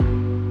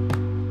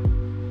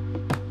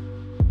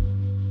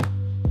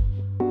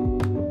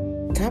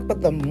top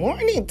of the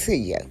morning to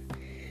you.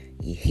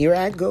 Here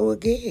I go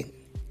again.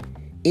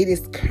 It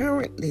is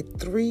currently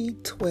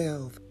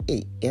 3:12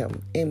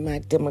 a.m. in my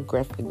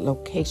demographic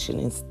location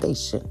and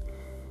station.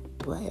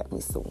 Do I have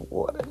me some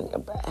water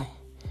nearby?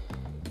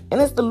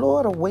 And as the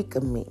Lord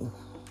awakened me,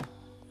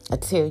 I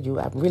tell you,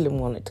 I really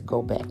wanted to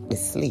go back to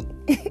sleep.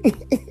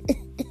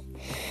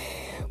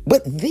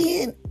 But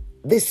then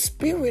the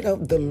Spirit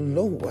of the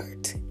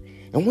Lord,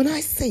 and when I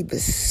say the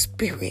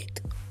Spirit,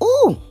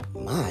 oh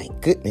my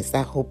goodness,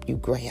 I hope you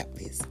grab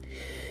this.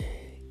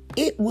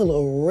 It will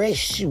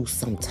arrest you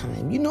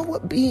sometime. You know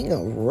what being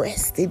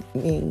arrested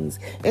means?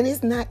 And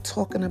it's not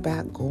talking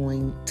about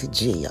going to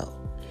jail.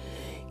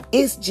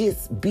 It's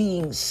just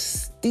being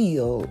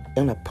still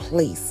in a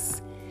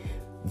place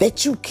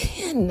that you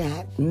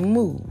cannot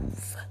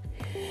move.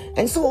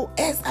 And so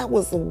as I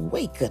was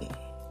awakened,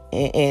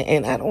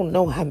 and I don't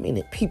know how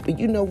many people,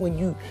 you know, when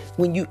you,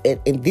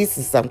 and this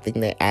is something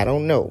that I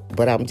don't know,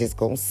 but I'm just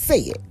going to say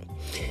it.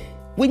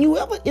 When you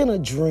ever in a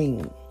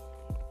dream,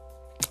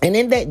 and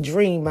in that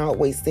dream, I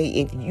always say,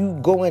 if you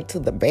go into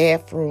the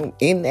bathroom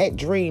in that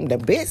dream, the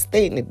best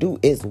thing to do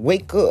is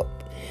wake up,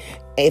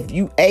 if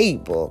you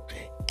able,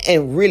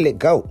 and really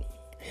go.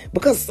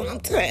 Because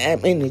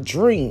sometime in the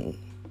dream,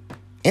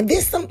 and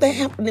this something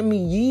happened to me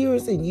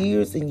years and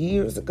years and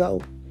years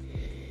ago.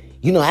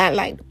 You know, I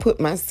like to put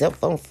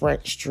myself on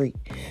Front Street.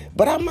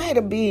 But I might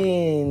have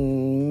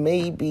been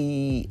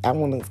maybe, I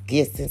want to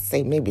guess and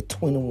say maybe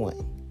 21.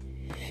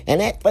 And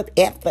after,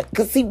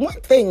 because see, one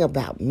thing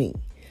about me,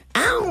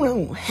 I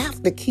don't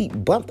have to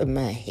keep bumping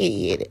my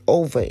head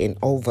over and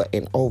over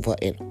and over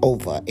and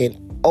over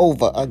and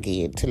over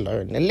again to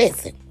learn the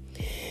lesson.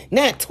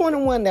 Now, at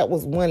 21, that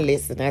was one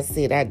lesson. I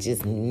said, I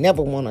just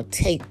never want to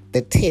take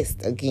the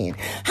test again.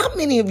 How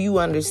many of you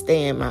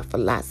understand my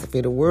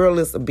philosophy? The world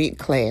is a big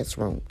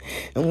classroom.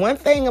 And one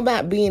thing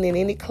about being in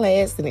any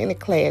class, in any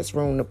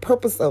classroom, the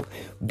purpose of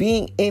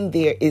being in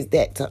there is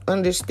that to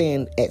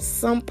understand at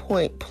some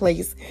point,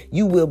 place,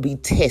 you will be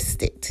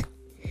tested.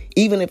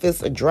 Even if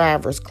it's a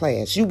driver's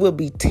class, you will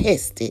be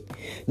tested.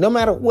 No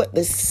matter what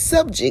the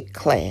subject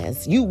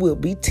class, you will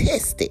be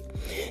tested.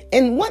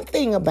 And one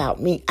thing about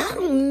me, I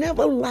don't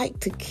never like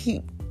to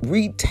keep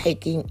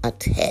retaking a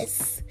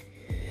test.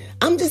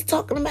 I'm just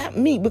talking about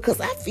me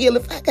because I feel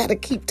if I got to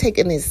keep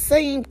taking this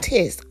same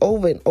test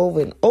over and over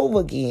and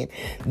over again,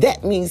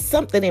 that means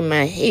something in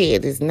my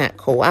head is not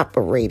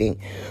cooperating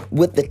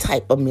with the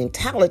type of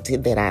mentality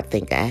that I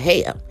think I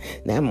have.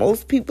 Now,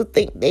 most people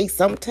think they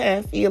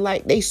sometimes feel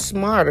like they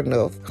smart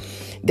enough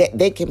that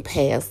they can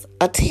pass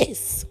a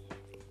test.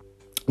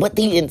 But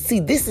then, see,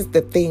 this is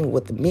the thing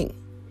with me.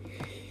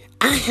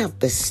 I have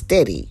to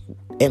study.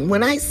 And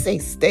when I say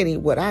study,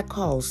 what I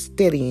call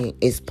studying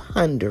is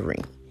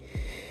pondering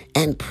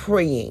and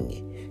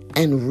praying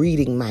and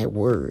reading my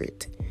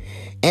word.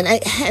 And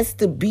it has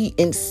to be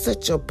in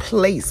such a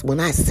place when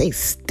I say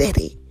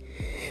steady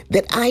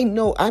that I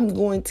know I'm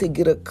going to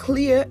get a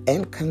clear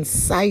and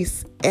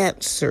concise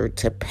answer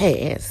to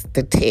pass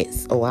the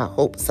test. Oh, I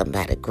hope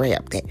somebody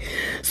grabbed that.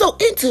 So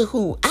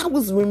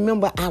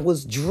I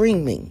was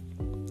dreaming.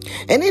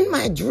 And in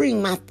my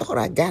dream, I thought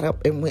I got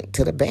up and went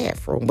to the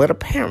bathroom. But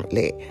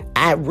apparently,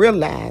 I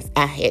realized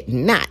I had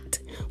not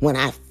when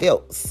I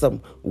felt some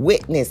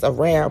wetness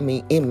around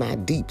me in my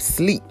deep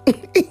sleep.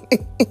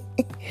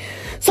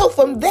 So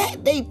from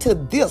that day to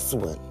this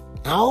one,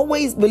 I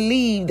always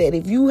believe that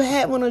if you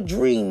having a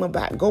dream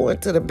about going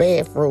to the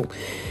bathroom,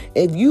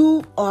 if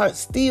you are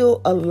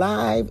still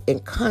alive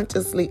and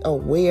consciously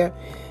aware,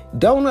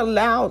 don't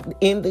allow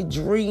in the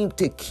dream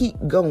to keep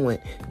going.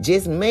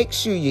 Just make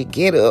sure you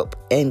get up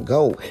and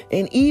go.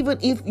 And even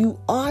if you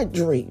are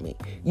dreaming,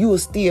 you will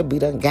still be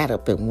done got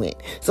up and went.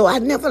 So I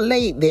never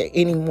laid there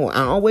anymore.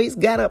 I always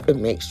got up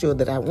and make sure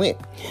that I went.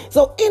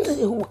 So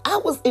I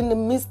was in the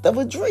midst of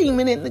a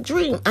dream. And in the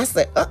dream, I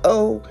said,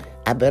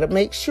 I better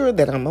make sure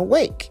that I'm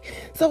awake.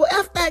 So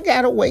after I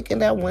got awake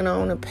and I went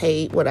on and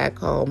paid what I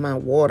call my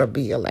water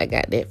bill. I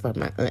got that from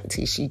my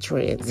auntie. She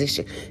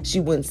transitioned. She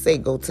wouldn't say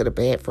go to the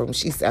bathroom.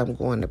 She said, I'm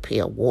going to pay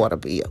a water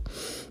bill.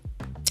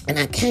 And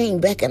I came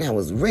back and I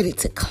was ready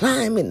to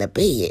climb in the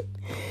bed.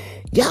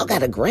 Y'all got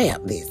to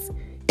grab this.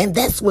 And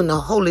that's when the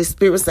Holy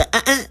Spirit said,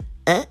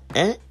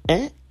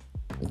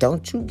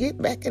 don't you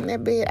get back in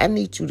that bed. I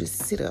need you to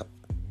sit up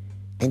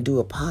and do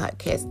a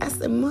podcast. I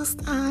said, must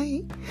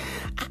I?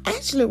 I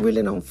actually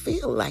really don't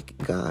feel like it,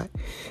 God.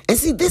 And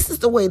see, this is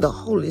the way the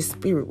Holy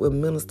Spirit will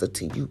minister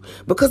to you,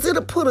 because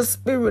it'll put a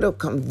spirit of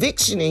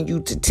conviction in you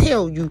to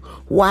tell you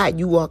why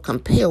you are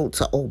compelled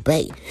to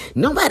obey.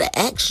 Nobody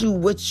asks you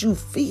what you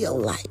feel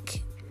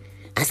like.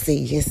 I said,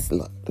 yes,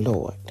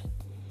 Lord.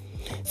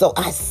 So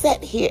I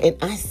sat here and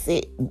I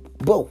said,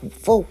 but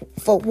for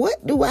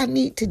what do I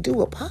need to do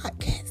a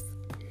podcast?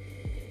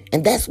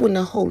 And that's when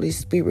the Holy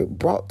Spirit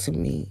brought to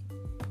me,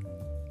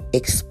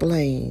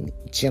 explain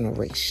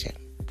generation.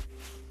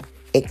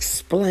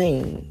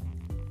 Explain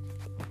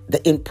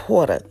the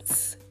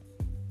importance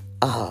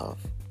of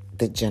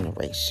the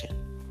generation.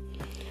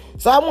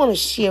 So I want to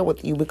share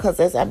with you, because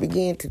as I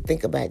began to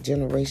think about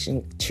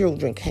generation,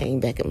 children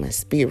came back in my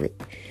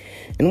spirit.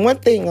 And one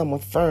thing I'm a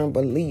firm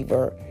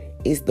believer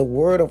is the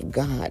word of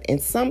God.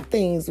 And some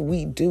things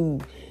we do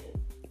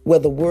where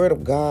the word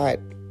of God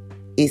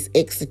is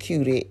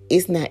executed,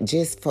 it's not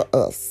just for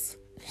us.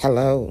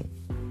 Hello.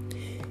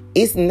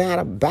 It's not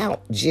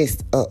about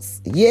just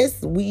us.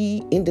 Yes,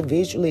 we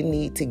individually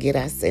need to get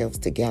ourselves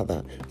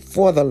together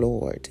for the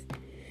Lord.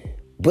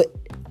 But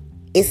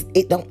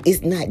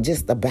it's not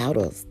just about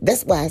us.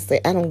 That's why I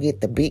say I don't get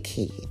the big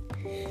head.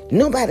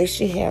 Nobody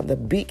should have the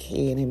big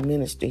head in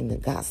ministering the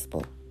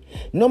gospel.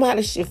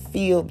 Nobody should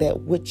feel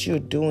that what you're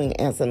doing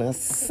as an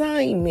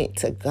assignment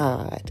to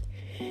God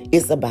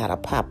is about a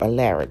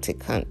popularity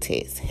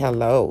contest.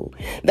 Hello.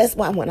 That's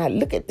why when I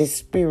look at the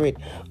spirit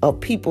of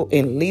people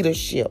in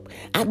leadership,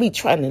 I be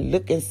trying to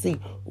look and see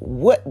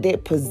what their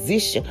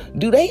position.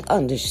 Do they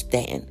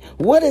understand?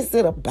 What is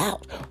it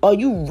about? Are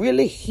you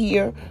really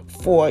here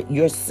for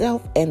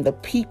yourself and the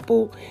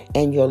people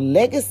and your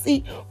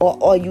legacy?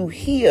 Or are you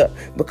here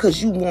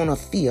because you want to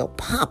feel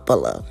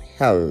popular?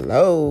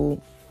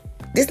 Hello.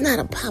 This is not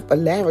a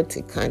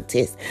popularity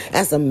contest.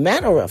 As a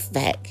matter of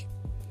fact,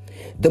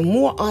 the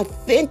more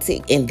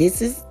authentic, and this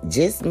is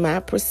just my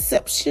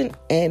perception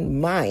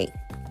and my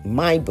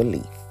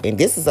belief, and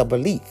this is a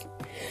belief.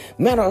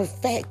 Matter of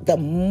fact, the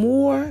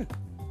more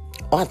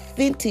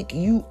authentic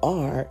you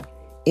are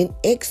in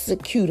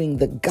executing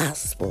the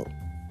gospel,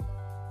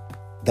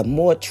 the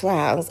more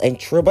trials and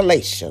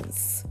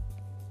tribulations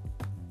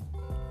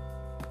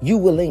you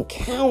will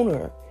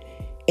encounter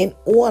in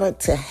order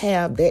to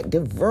have that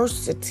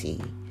diversity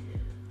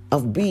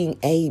of being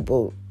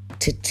able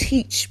to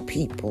teach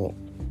people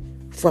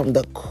from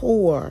the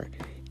core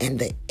and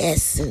the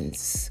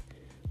essence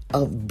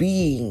of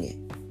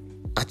being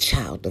a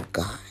child of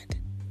God.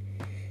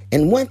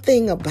 And one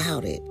thing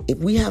about it, if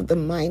we have the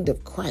mind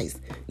of Christ,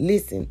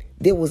 listen,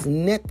 there was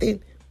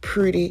nothing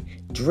pretty,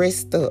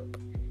 dressed up,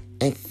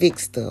 and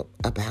fixed up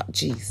about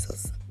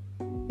Jesus.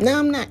 Now,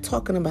 I'm not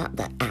talking about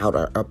the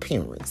outer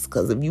appearance,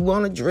 because if you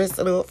want to dress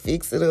it up,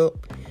 fix it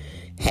up,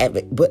 have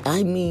it. But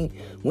I mean,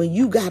 when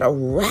you got to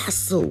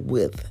wrestle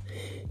with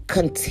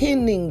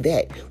contending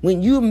that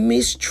when you're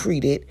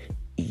mistreated,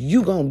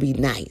 you're going to be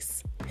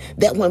nice.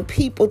 That when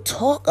people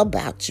talk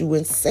about you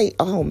and say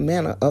all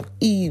manner of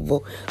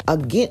evil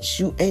against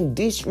you and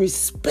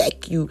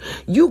disrespect you,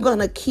 you're going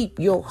to keep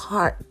your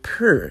heart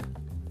pure.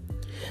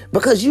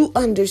 Because you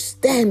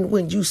understand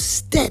when you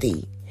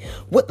study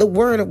what the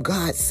word of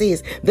God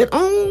says, that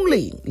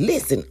only,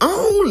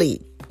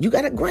 you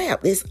got to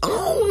grab this,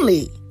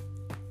 only.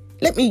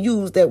 Let me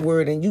use that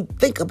word and you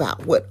think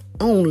about what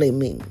only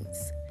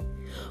means.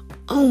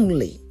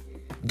 Only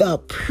the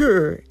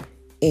pure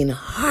in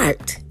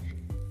heart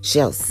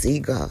shall see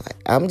God.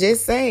 I'm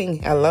just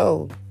saying,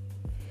 hello.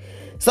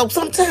 So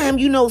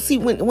sometimes, see,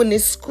 when the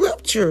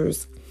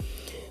scriptures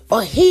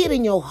are hid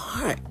in your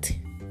heart,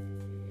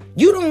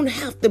 you don't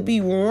have to be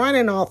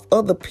running off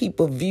other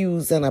people's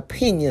views and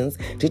opinions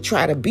to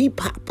try to be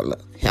popular.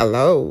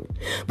 Hello.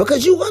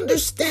 Because you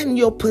understand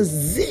your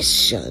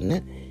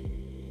position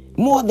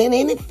more than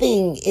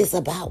anything is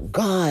about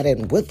God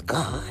and with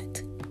God.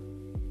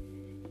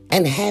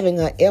 And having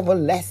an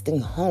everlasting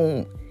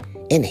home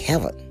in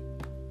heaven.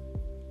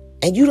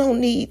 And you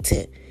don't need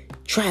to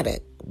try to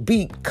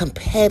be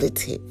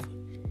competitive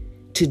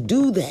to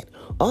do that.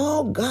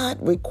 All God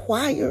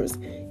requires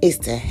is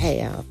to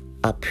have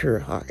a pure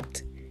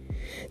heart.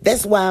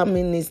 That's why I'm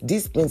in this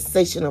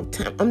dispensation of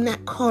time. I'm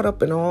not caught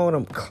up in all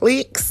them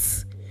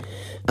cliques.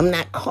 I'm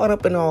not caught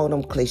up in all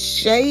them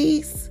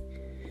cliches.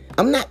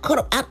 I'm not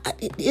caught up.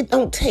 It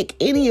don't take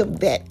any of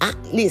that.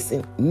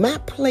 Listen, my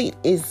plate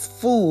is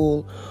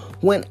full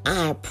when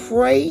I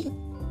pray,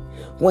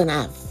 when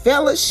I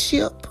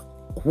fellowship,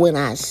 when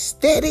I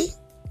study.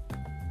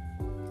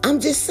 I'm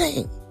just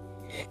saying.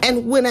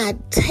 And when I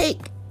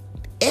take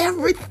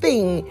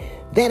everything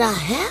that I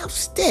have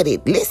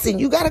studied, listen,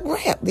 you got to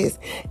grab this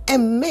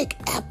and make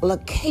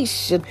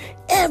application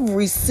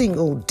every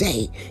single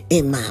day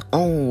in my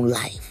own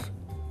life.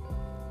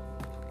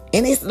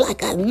 And it's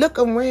like I look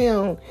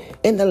around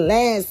in the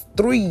last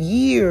 3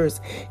 years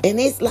and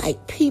it's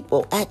like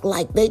people act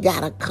like they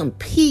got to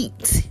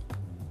compete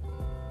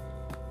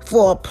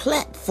for a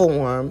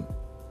platform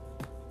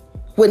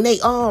when they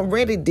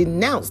already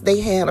denounced they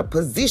had a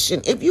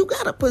position. If you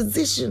got a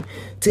position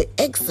to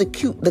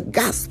execute the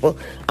gospel,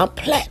 a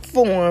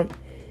platform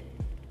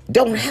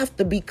don't have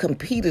to be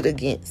competed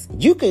against.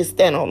 You can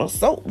stand on a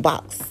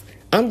soapbox,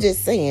 I'm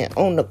just saying,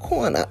 on the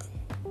corner,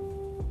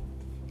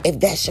 if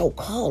that's your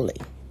calling.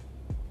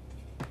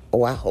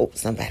 Oh, I hope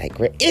somebody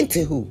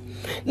into who.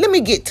 Let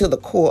me get to the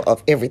core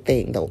of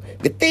everything, though.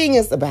 The thing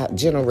is about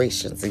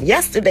generations, and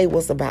yesterday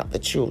was about the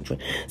children.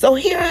 So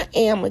here I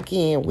am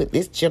again with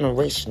this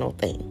generational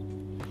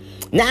thing.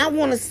 Now, I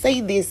want to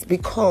say this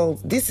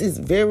because this is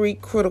very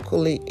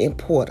critically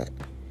important.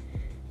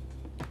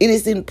 It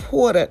is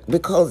important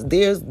because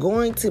there's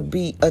going to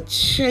be a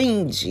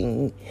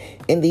changing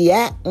in the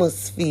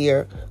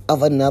atmosphere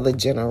of another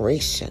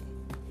generation.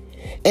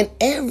 And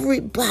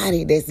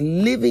everybody that's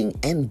living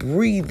and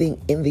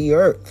breathing in the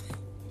earth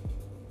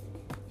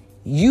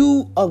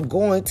you are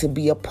going to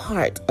be a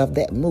part of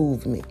that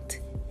movement.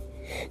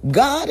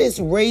 God is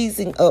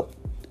raising up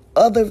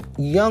other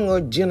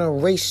younger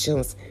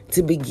generations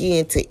to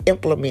begin to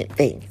implement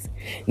things.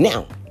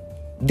 Now,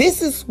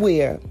 this is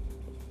where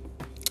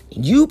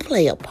you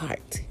play a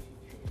part.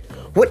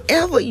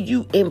 Whatever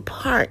you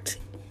impart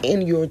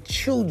in your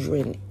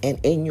children and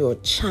in your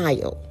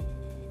child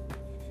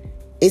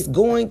is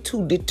going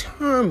to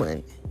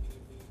determine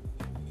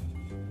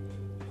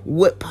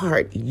what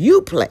part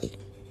you play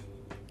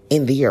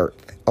in the earth.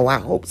 Oh, I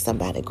hope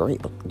somebody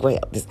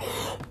grab this.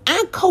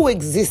 Our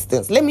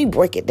coexistence, let me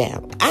break it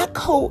down. Our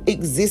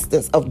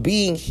coexistence of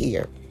being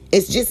here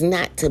is just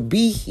not to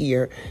be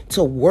here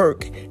to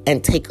work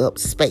and take up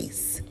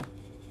space.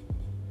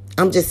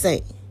 I'm just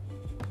saying.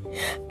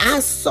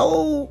 Our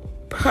sole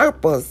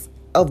purpose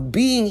of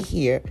being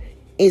here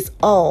is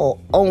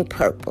all on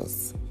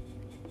purpose.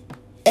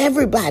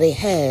 Everybody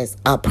has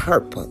a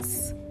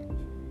purpose.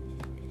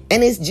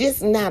 And it's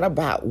just not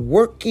about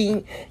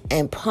working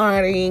and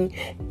partying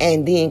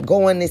and then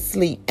going to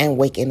sleep and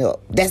waking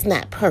up. That's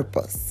not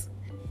purpose.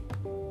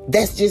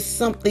 That's just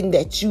something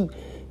that you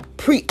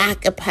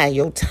preoccupy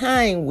your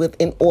time with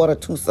in order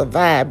to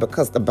survive,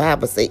 because the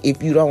Bible says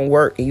if you don't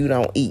work, you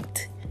don't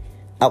eat.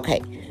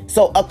 Okay,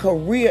 so a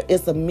career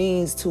is a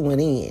means to an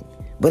end,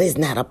 but it's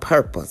not a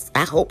purpose.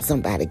 I hope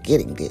somebody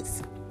getting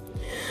this.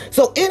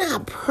 So in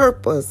our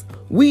purpose,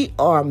 we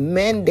are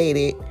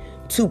mandated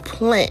to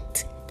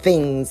plant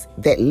things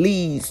that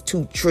leads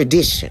to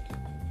tradition.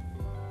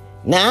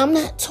 Now, I'm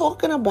not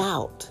talking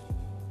about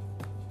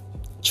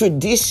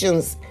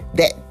traditions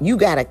that you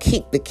got to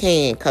kick the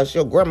can because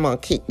your grandma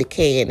kicked the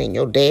can and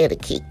your daddy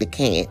kicked the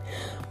can.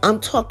 I'm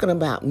talking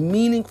about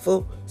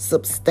meaningful,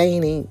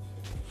 sustaining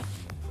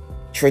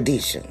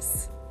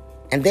traditions.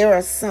 And there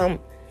are some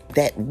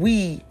that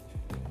we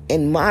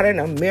in modern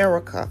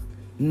America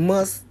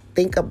must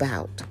think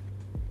about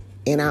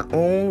in our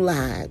own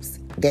lives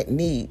that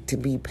need to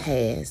be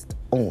passed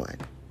on.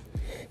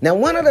 Now,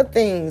 one of the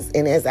things,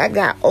 and as I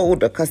got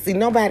older, because see,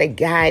 nobody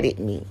guided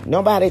me,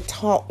 nobody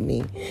taught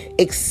me,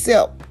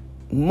 except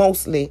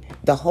mostly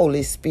the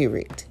Holy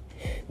Spirit.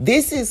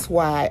 This is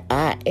why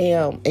I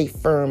am a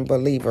firm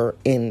believer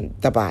in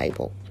the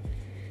Bible.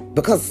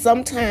 Because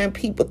sometimes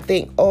people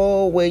think,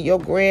 oh, well, your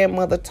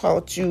grandmother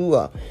taught you,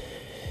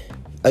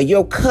 or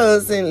your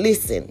cousin.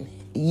 Listen,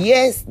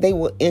 yes, they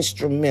were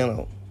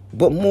instrumental,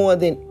 but more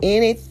than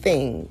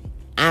anything,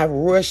 I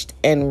rushed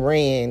and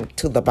ran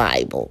to the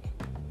Bible.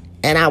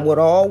 And I would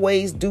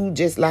always do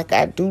just like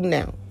I do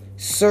now.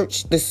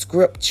 Search the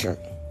scripture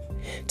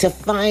to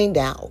find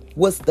out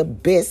what's the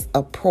best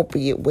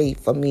appropriate way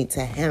for me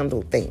to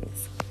handle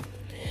things.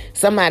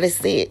 Somebody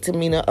said to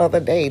me the other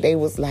day, they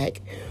was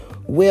like,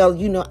 well,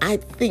 I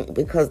think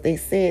because they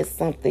said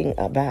something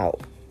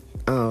about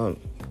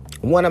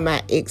one of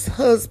my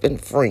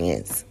ex-husband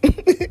friends.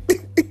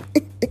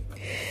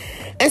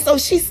 And so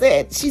she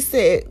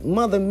said,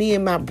 Mother, me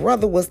and my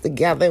brother was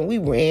together and we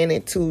ran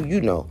into,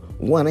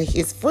 one of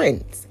his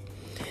friends.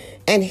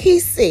 And he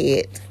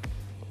said,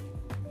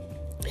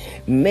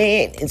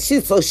 man, and she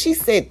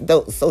said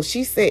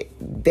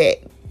that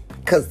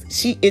because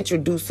she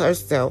introduced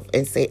herself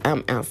and said,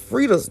 I'm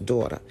Alfreda's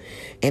daughter.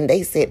 And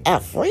they said,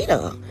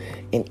 Alfreda.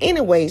 And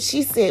anyway,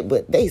 she said,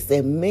 but they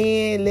said,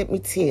 man, let me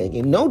tell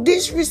you, no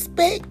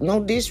disrespect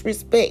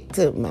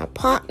to my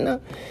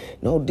partner,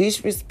 no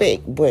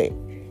disrespect, but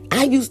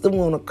I used to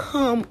want to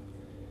come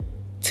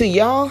to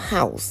y'all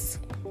house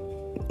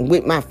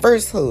with my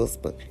first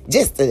husband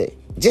just to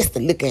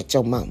look at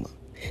your mama.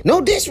 No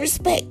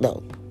disrespect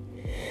though.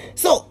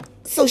 So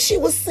she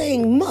was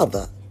saying,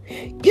 Mother,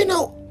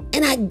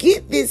 and I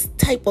get this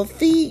type of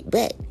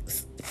feedback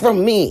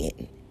from men.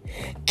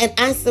 And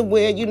I said,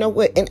 well, you know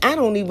what? And I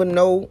don't even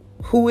know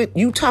who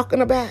you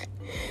talking about.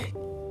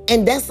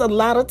 And that's a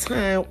lot of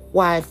time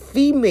why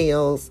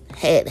females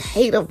had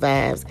hater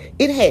vibes.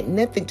 It had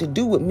nothing to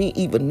do with me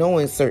even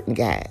knowing certain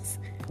guys.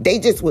 They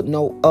just would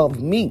know of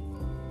me.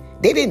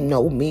 They didn't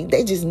know me.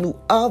 They just knew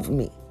of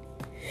me.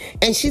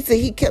 And she said,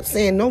 he kept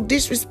saying, no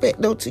disrespect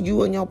though to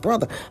you and your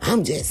brother.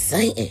 I'm just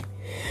saying.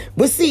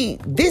 But see,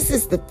 this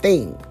is the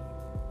thing.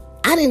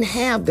 I didn't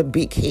have the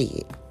big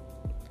head.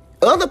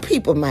 Other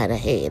people might have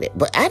had it,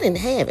 but I didn't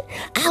have it.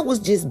 I was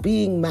just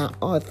being my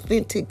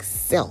authentic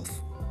self.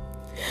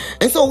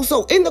 And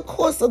so in the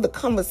course of the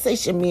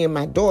conversation, me and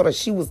my daughter,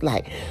 she was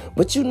like,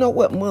 but you know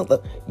what,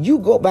 Mother, you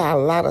go by a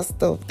lot of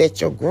stuff that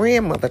your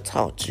grandmother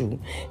taught you.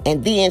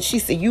 And then she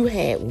said you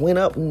went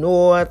up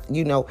north,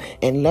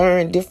 and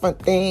learned different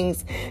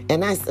things.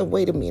 And I said,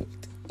 wait a minute.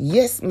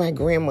 Yes, my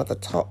grandmother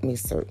taught me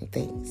certain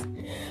things.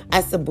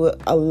 I said,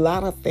 but a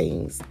lot of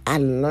things I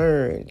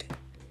learned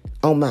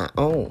on my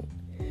own.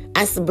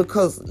 I said,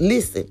 because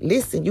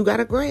listen, you got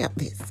to grab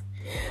this.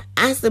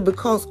 I said,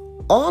 because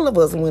all of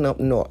us went up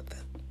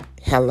north.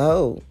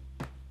 Hello.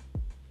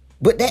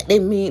 But that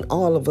didn't mean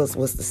all of us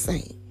was the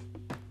same.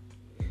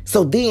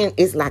 So then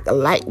it's like a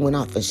light went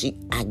off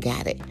and I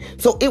got it.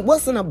 So it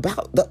wasn't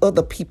about the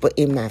other people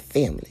in my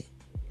family.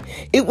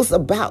 It was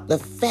about the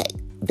fact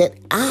that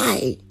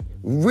I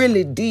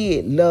really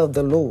did love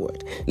the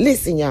Lord.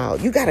 Listen, y'all,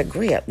 you got to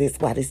grab this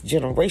while this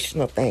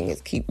generational thing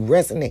is keep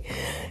resonating.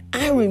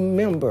 I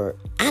remember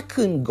I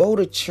couldn't go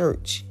to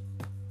church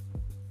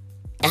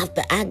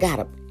after I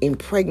got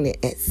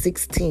pregnant at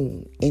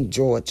 16 in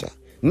Georgia,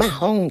 my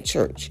home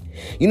church.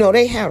 You know,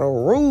 they had a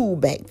rule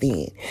back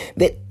then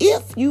that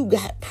if you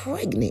got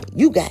pregnant,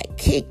 you got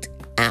kicked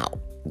out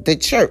the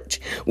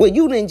church. Well,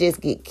 you didn't just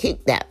get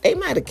kicked out. They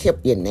might have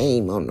kept your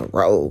name on the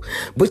roll,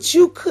 but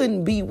you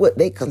couldn't be what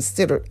they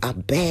considered a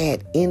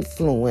bad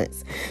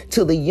influence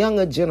to the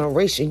younger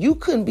generation. You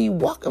couldn't be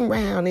walking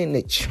around in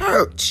the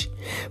church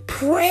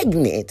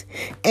pregnant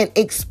and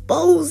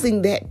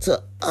exposing that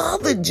to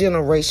other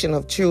generation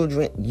of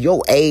children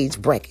your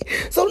age bracket.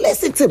 So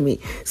listen to me.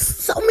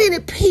 So many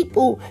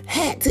people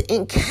had to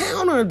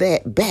encounter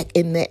that back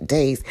in that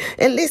days.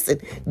 And listen,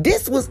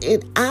 this was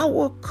in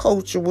our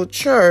cultural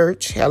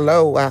church.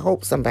 Hello, I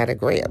hope somebody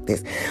grabbed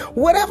this.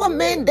 Whatever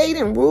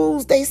mandating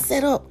rules they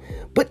set up,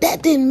 but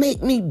that didn't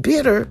make me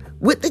bitter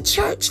with the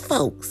church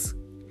folks.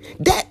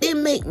 That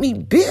didn't make me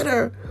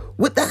bitter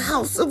with the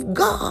house of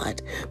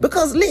God.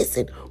 Because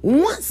listen,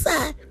 once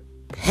I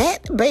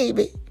had the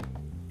baby,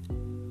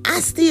 I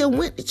still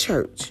went to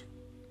church.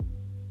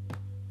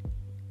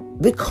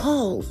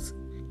 Because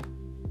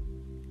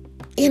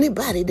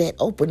anybody that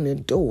opened the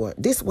door,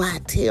 this is why I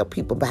tell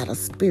people about a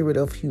spirit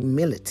of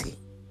humility.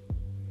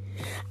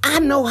 I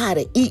know how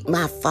to eat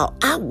my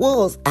fault. I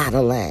was out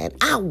of line.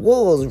 I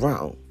was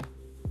wrong.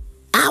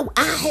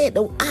 I had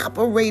to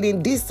operate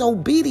in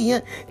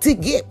disobedience to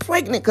get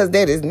pregnant because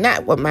that is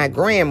not what my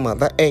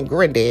grandmother and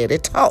granddaddy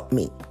taught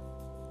me.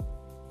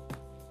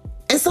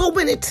 And so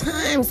many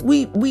times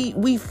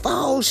we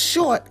fall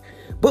short,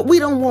 but we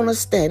don't want to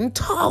stand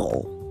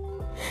tall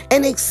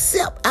and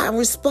accept our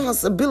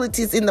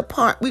responsibilities in the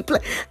part we play.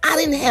 I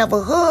didn't have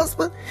a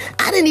husband.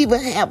 I didn't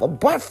even have a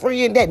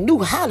boyfriend that knew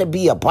how to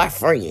be a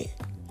boyfriend.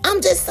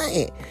 I'm just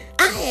saying,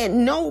 I had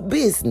no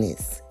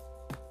business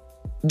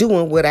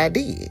doing what I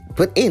did.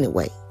 But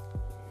anyway,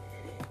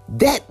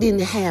 that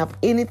didn't have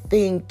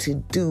anything to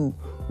do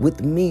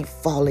with me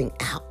falling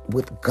out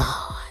with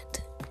God.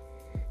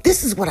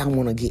 This is what I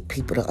want to get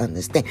people to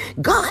understand.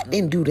 God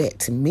didn't do that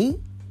to me.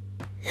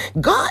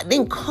 God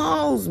didn't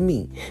cause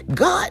me.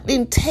 God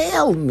didn't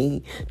tell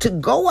me to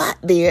go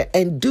out there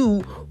and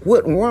do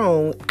what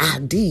wrong I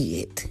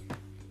did.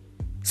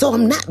 So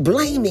I'm not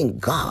blaming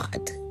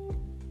God.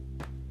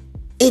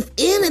 If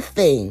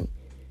anything,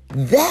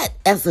 that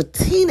as a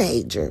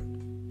teenager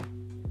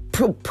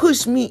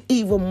pushed me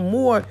even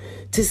more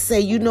to say,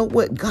 you know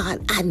what, God,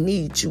 I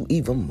need you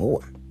even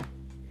more.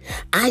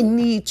 I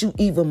need you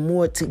even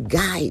more to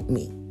guide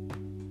me.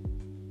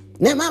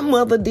 Now, my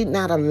mother did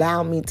not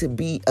allow me to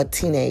be a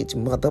teenage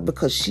mother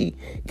because she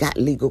got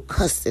legal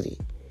custody.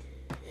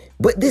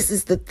 But this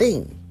is the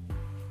thing.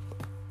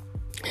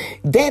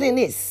 That in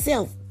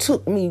itself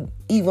took me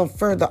even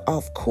further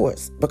off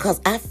course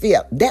because I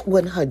felt that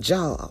wasn't her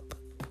job.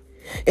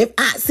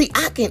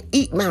 I can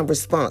eat my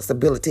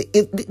responsibility.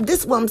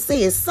 This is what I'm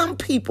saying. Some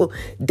people,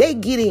 they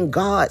get in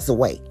God's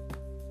way.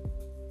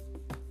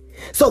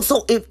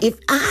 So if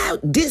I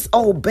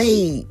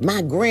disobeyed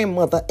my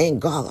grandmother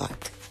and God,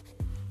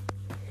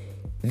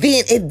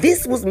 then if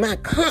this was my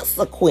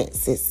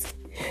consequences,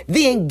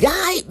 then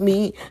guide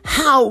me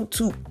how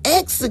to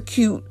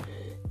execute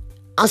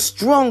a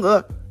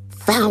stronger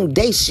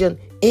foundation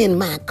in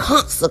my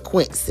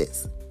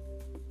consequences.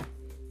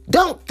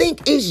 Don't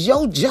think it's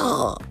your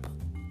job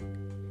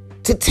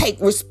to take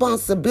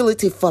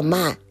responsibility for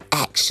my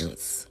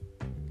actions.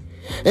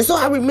 And so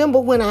I remember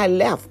when I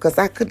left, because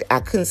I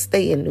couldn't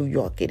stay in New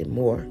York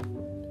anymore.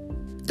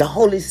 The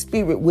Holy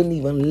Spirit wouldn't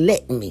even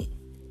let me,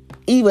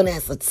 even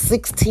as a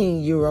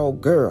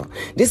 16-year-old girl.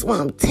 This is why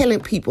I'm telling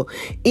people,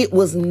 it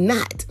was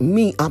not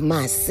me or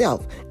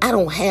myself. I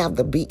don't have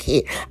the big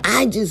head.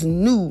 I just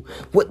knew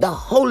what the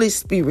Holy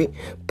Spirit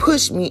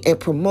pushed me and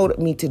promoted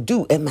me to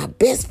do. And my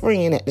best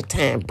friend at the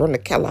time, Brenda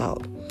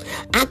Kellogg,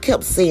 I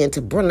kept saying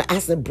to Brenda, I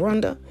said,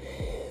 Brenda,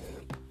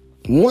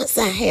 once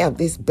I have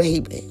this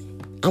baby,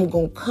 I'm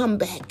going to come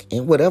back,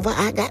 and whatever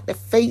I got to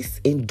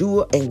face,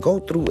 endure, and go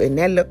through in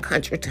that little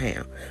country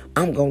town,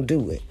 I'm going to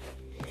do it.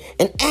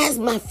 And as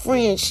my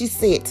friend, she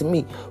said to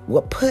me,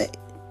 well, Put,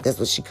 that's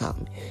what she called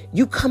me,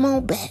 you come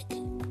on back.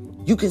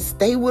 You can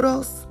stay with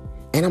us,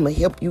 and I'm going to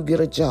help you get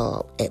a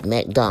job at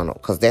McDonald's,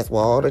 because that's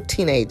where all the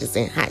teenagers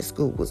in high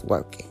school was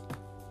working.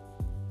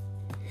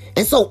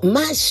 And so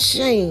my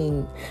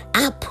shame,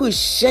 I push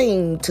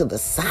shame to the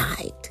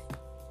side.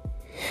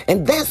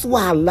 And that's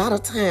why a lot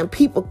of time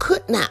people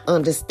could not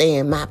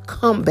understand my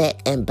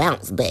comeback and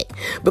bounce back,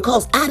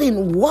 because I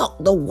didn't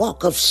walk the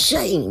walk of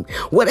shame.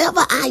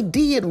 Whatever I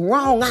did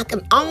wrong, I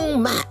can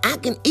own mine. I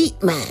can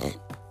eat mine.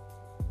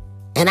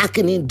 And I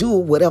can endure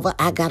whatever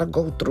I got to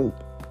go through.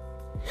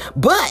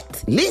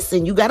 But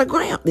listen, you got to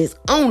grab this,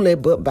 only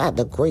but by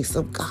the grace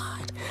of God.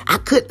 I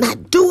could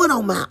not do it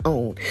on my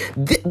own.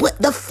 But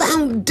the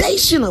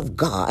foundation of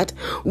God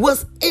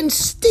was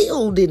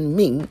instilled in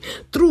me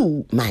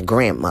through my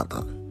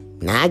grandmother.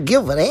 Now, I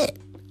give her that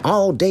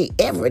all day,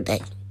 every day.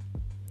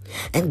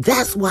 And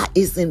that's why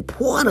it's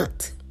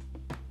important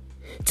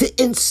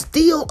to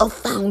instill a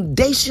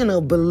foundation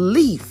of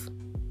belief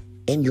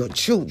in your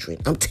children.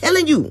 I'm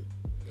telling you,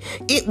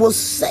 it will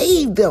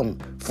save them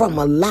from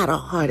a lot of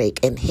heartache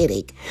and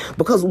headache.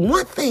 Because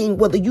one thing,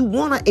 whether you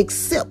want to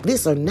accept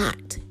this or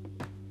not,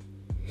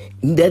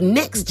 the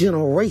next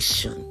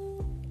generation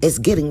is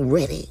getting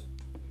ready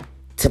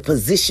to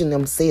position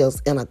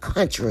themselves in a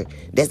country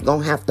that's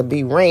going to have to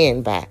be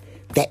ran by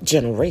that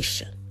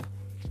generation.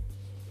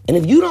 And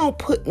if you don't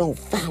put no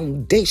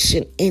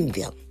foundation in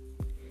them,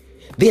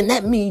 then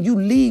that means you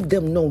leave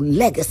them no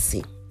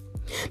legacy.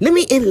 Let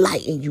me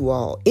enlighten you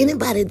all.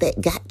 Anybody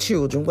that got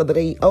children, whether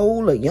they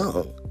old or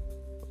young,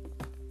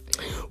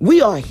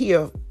 we are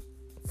here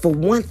for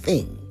one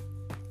thing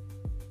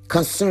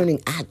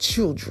concerning our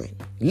children.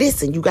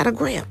 Listen, you got to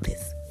grab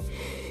this.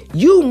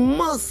 You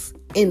must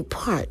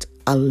impart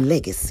a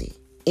legacy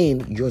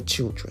in your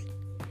children.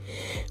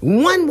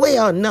 One way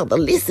or another.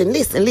 Listen.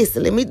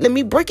 Let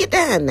me break it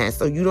down now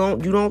so you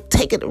don't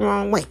take it the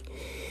wrong way.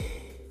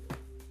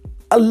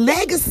 A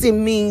legacy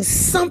means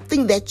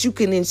something that you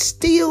can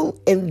instill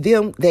in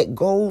them that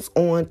goes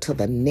on to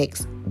the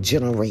next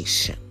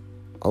generation.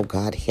 Oh,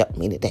 God, help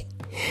me today.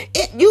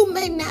 You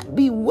may not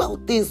be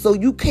wealthy, so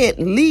you can't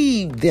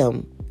leave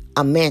them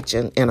a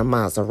mansion and a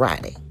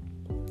Maserati.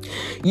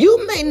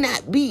 You may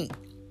not be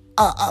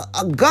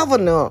a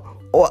governor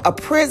or a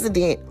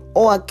president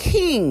or a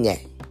king.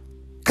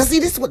 Because, see,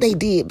 this is what they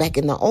did back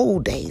in the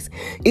old days.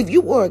 If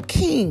you were a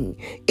king,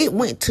 it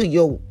went to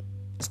your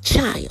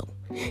child.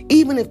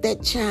 Even if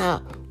that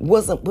child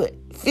wasn't but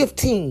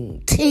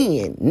 15,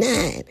 10,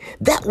 9,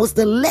 that was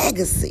the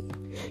legacy.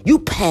 You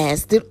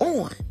passed it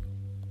on.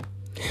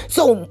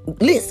 So,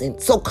 listen,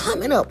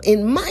 coming up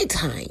in my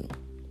time,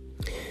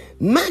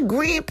 my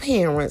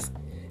grandparents,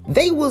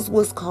 they was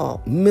what's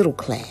called middle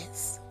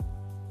class.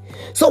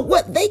 So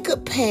what they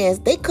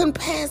couldn't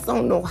pass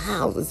on no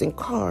houses and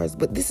cars,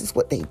 but this is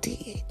what they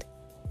did.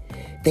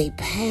 They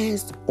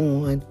passed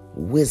on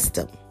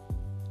wisdom.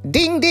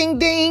 Ding, ding,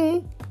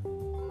 ding.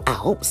 I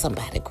hope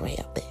somebody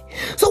grabbed that.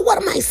 So what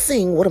am I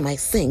saying?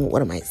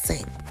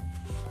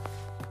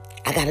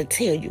 I got to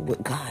tell you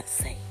what God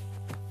said.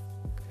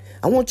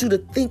 I want you to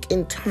think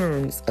in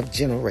terms of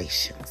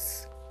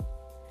generations.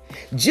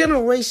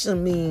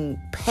 Generation means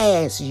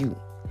past you,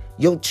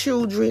 your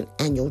children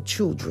and your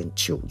children's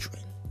children.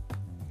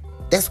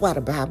 That's why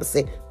the Bible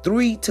said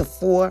 3 to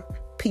 4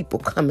 people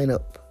coming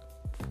up.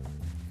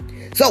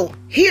 So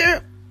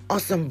here are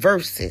some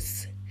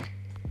verses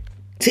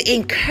to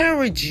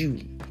encourage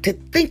you to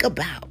think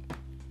about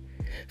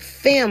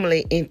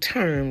family in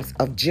terms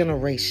of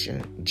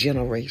generation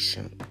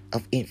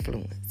of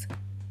influence.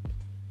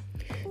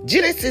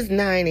 Genesis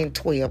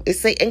 9:12, it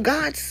say, and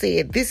God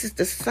said, this is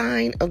the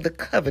sign of the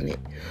covenant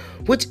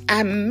which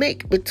I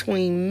make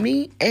between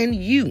me and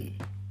you.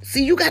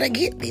 See, you got to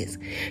get this.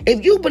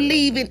 If you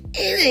believe in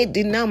any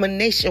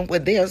denomination where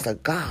there's a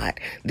God,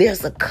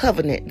 there's a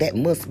covenant that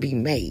must be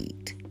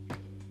made.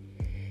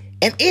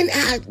 And in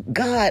our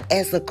God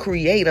as a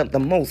creator, the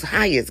most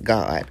highest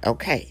God,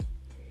 okay,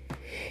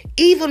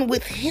 even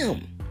with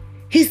him,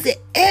 he said,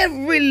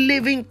 every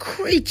living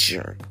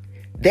creature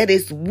that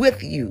is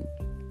with you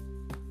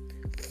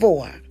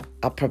for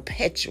a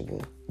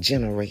perpetual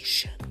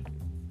generation.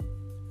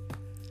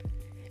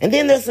 And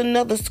then there's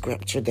another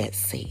scripture that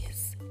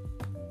says,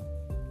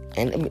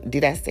 and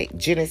did I say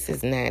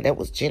Genesis 9? That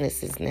was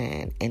Genesis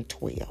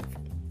 9:12.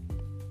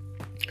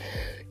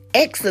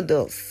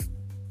 Exodus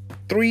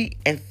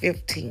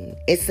 3:15.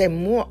 It said,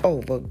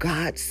 moreover,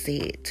 God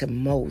said to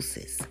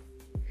Moses,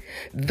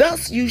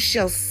 thus you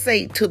shall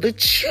say to the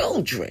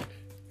children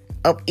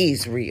of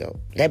Israel.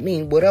 That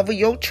means whatever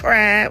your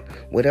tribe,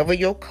 whatever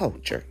your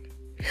culture.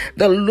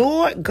 The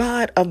Lord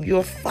God of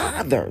your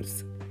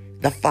fathers,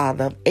 the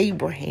Father of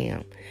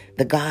Abraham,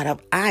 the God of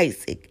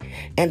Isaac,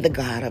 and the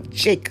God of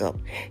Jacob,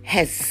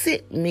 has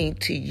sent me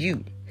to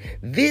you.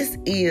 This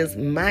is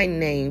my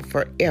name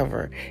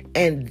forever,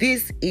 and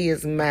this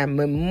is my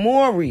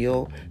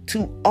memorial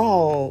to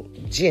all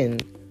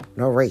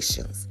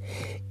generations.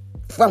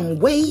 From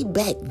way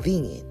back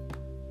then,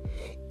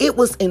 it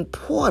was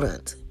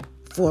important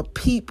for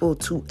people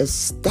to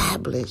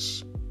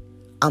establish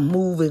a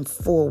moving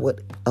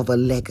forward of a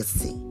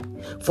legacy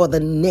for the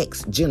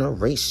next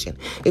generation.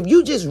 If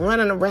you just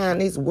running around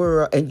this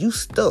world and you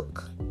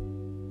stuck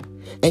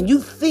and you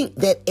think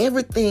that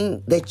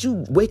everything that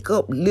you wake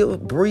up,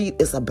 live,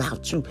 breathe is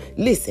about you,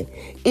 listen,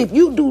 if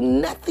you do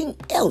nothing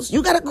else,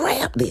 you got to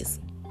grab this.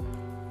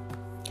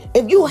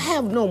 If you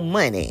have no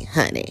money,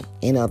 honey,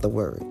 in other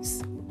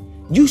words,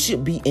 you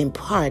should be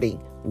imparting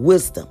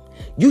wisdom.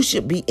 You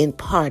should be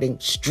imparting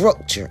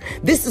structure.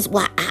 This is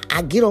why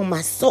I get on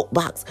my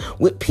soapbox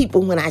with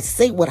people when I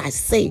say what I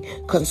say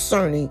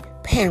concerning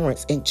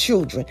parents and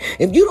children.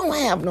 If you don't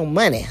have no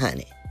money,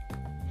 honey,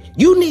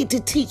 you need to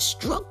teach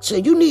structure.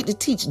 You need to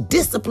teach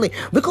discipline,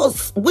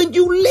 because when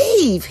you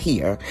leave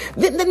here,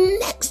 then the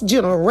next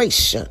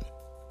generation,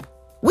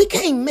 we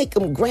can't make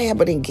them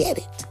grab it and get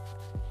it.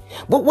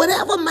 But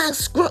whatever my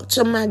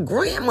structure my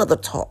grandmother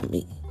taught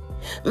me,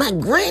 My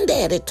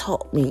granddaddy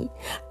taught me.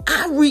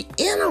 I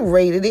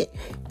reiterated it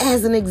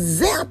as an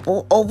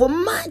example over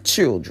my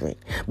children.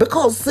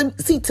 Because,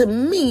 see, to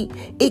me,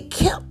 it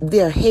kept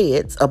their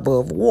heads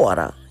above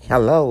water.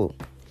 Hello.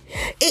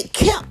 It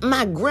kept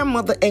my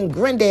grandmother and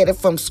granddaddy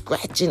from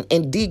scratching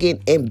and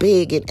digging and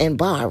begging and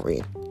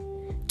borrowing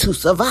to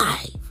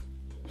survive.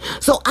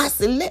 So I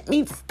said, let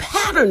me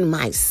pattern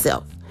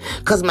myself.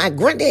 Because my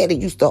granddaddy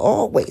used to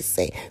always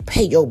say,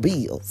 pay your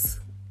bills.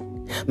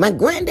 My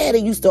granddaddy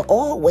used to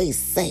always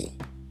say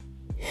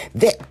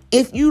that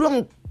if you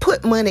don't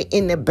put money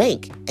in the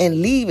bank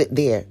and leave it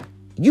there,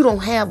 you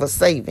don't have a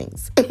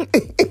savings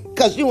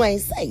because you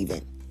ain't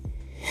saving.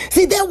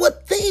 See, there were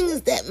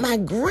things that my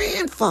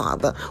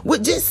grandfather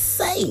would just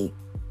say,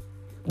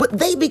 but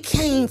they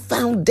became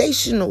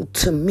foundational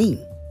to me.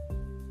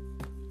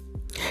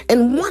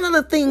 And one of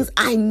the things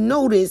I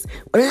noticed,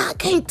 and I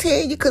can't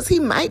tell you because he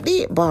might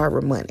did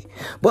borrow money,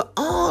 but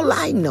all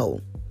I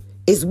know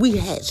is we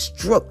had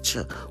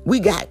structure. We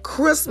got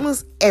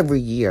Christmas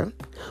every year.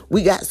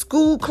 We got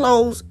school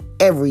clothes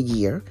every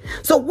year.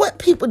 So what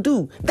people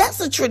do, that's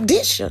a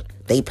tradition.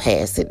 They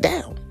pass it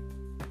down.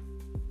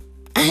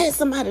 I had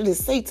somebody to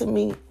say to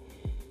me,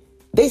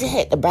 they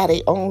had to buy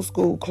their own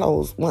school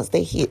clothes once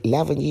they hit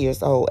 11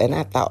 years old. And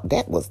I thought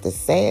that was the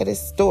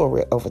saddest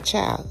story of a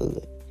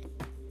childhood.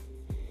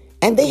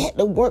 And they had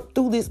to work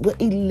through this for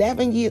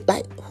 11 years.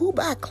 Like, who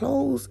buy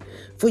clothes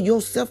for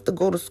yourself to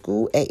go to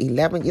school at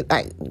 11 years?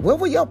 Like, where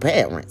were your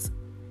parents?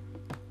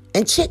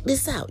 And check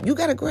this out. You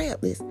got to grab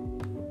this.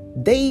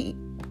 They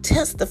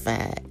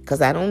testified,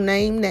 because I don't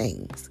name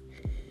names,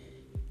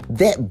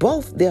 that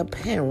both their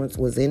parents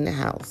was in the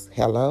house.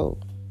 Hello.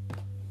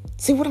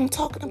 See what I'm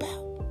talking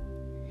about?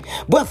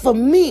 But for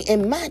me,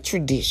 in my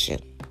tradition,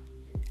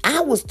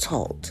 I was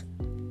taught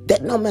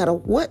that no matter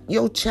what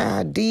your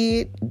child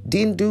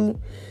didn't do,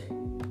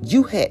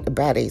 you had to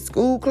buy their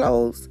school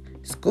clothes,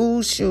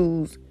 school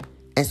shoes,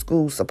 and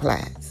school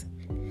supplies.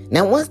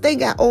 Now, once they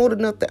got old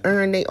enough to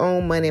earn their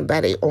own money and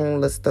buy their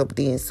own little stuff,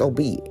 then so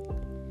be it.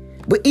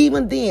 But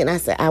even then, I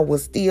said, I will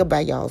still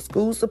buy y'all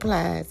school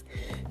supplies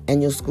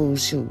and your school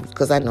shoes,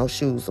 because I know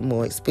shoes are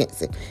more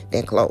expensive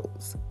than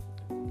clothes.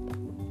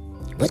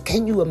 But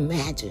can you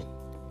imagine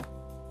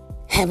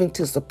having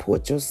to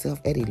support yourself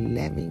at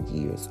 11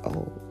 years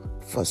old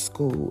for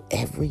school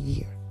every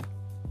year?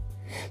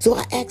 So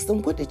I asked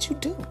them, what did you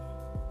do?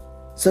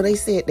 So they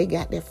said they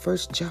got their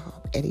first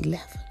job at 11.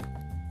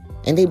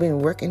 And they've been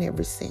working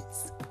ever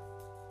since.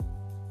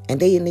 And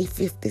they in their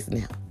 50s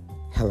now.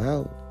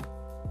 Hello.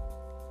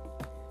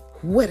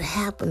 What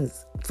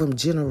happens from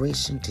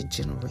generation to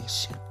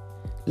generation?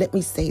 Let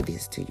me say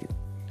this to you,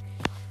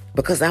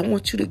 because I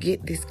want you to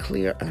get this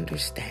clear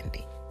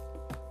understanding.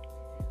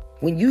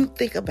 When you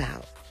think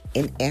about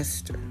in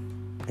Esther,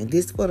 and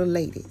this for the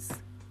ladies,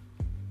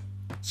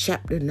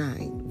 chapter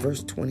 9,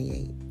 verse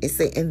 28, it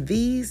says, and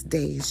these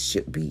days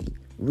should be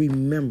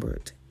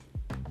remembered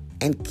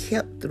and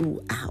kept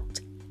throughout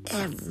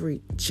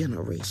every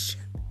generation.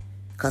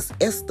 Because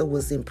Esther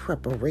was in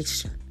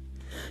preparation.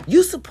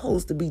 You're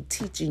supposed to be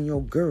teaching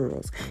your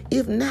girls,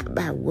 if not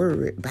by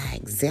word, by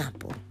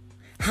example,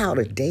 how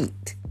to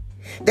date.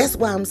 That's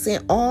why I'm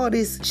saying all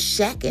this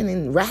shacking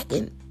and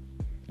racking,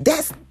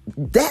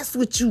 that's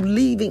what you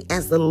leaving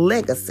as a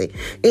legacy.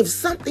 If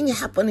something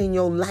happened in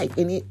your life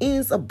and it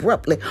ends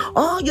abruptly,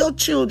 all your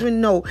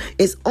children know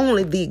is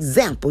only the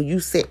example you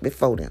set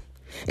before them.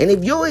 And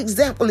if your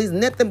example is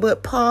nothing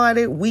but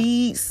party,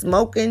 weed,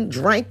 smoking,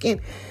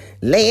 drinking,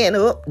 laying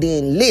up,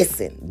 then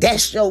listen,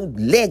 that's your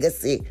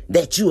legacy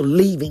that you're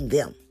leaving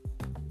them.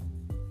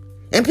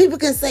 And people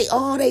can say,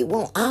 oh, they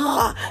want,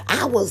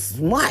 I was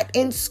smart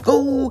in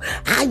school.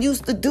 I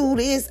used to do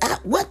this.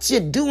 What you're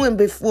doing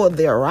before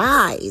their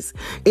eyes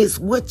is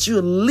what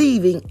you're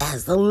leaving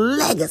as a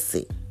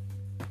legacy.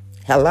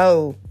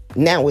 Hello.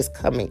 Now it's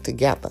coming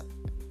together.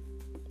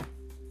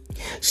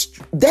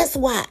 That's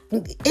why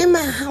in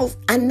my house,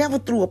 I never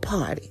threw a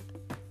party.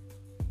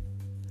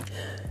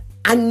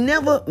 I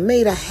never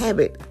made a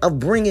habit of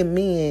bringing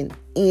men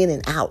in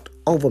and out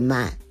over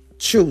my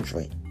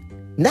children.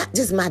 Not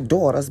just my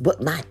daughters,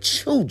 but my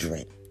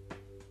children.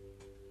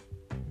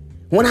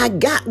 When I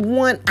got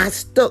one, I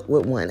stuck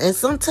with one. And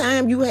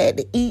sometimes you had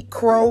to eat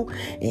crow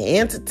and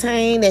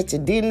entertain that you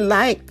didn't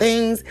like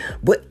things.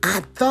 But I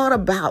thought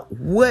about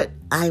what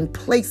I'm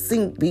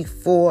placing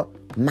before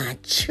my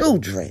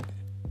children.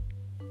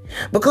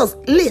 Because,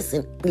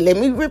 listen, let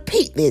me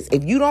repeat this.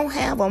 If you don't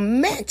have a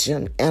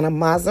mansion and a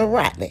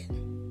Maserati,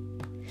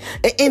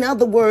 in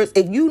other words,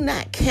 if you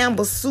not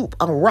Campbell Soup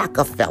or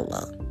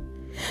Rockefeller,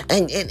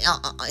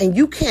 and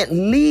you can't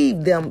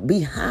leave them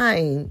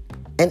behind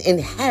an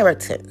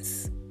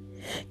inheritance,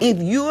 if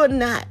you're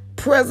not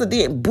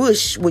President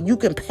Bush, where you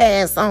can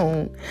pass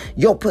on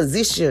your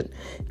position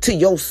to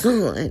your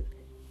son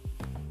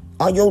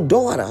or your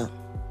daughter,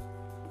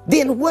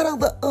 then what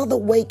other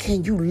way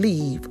can you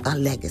leave a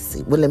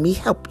legacy? Well, let me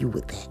help you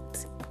with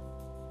that.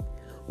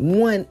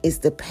 One is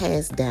to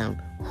pass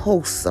down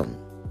wholesome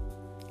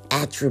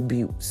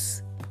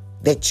attributes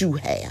that you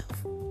have.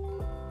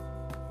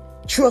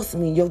 Trust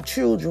me, your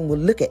children will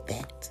look at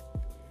that.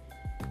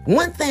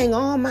 One thing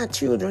all my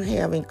children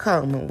have in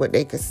common, what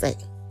they could say,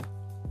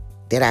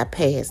 that I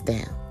passed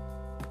down.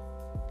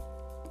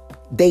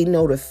 They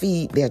know to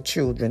feed their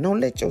children. Don't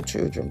let your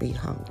children be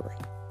hungry.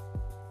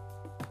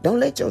 Don't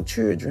let your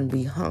children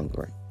be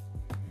hungry.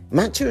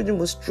 My children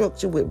were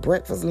structured with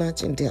breakfast,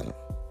 lunch, and dinner.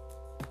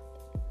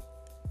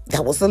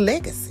 That was a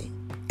legacy.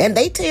 And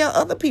they tell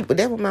other people,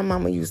 that's what my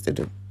mama used to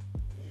do.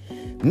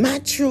 My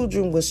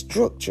children were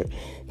structured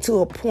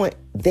to a point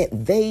that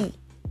they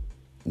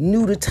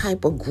knew the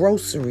type of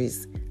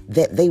groceries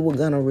that they were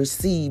going to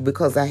receive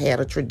because I had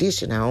a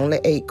tradition. I only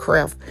ate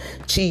Kraft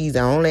cheese.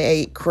 I only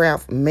ate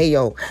Kraft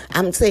mayo.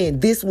 I'm saying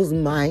this was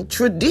my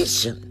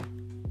tradition.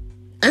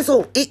 And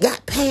so it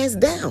got passed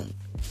down.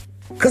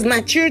 Because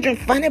my children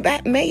funny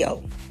about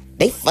mayo.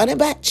 They funny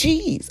about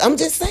cheese. I'm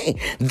just saying,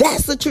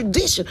 that's a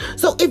tradition.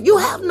 So if you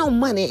have no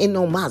money and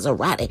no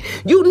Maserati,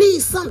 you need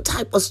some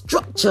type of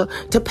structure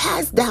to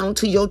pass down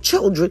to your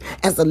children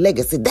as a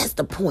legacy. That's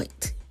the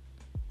point.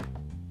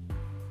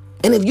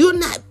 And if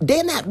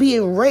they're not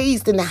being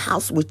raised in the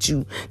house with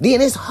you, then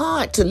it's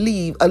hard to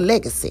leave a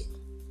legacy.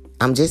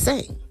 I'm just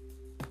saying.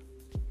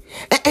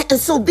 And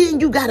so then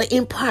you got to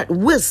impart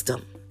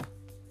wisdom.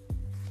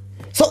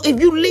 So if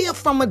you live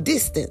from a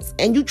distance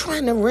and you're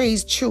trying to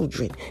raise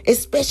children,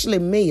 especially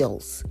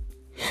males,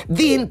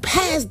 then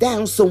pass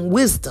down some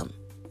wisdom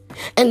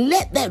and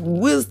let that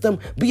wisdom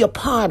be a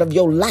part of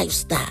your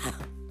lifestyle.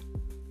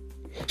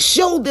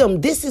 Show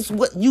them this is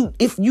what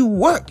if you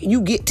work,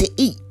 you get to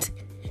eat.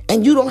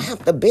 And you don't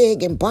have to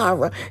beg and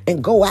borrow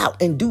and go out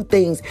and do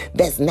things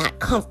that's not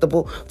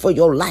comfortable for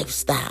your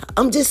lifestyle.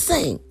 I'm just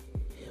saying,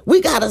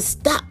 we got to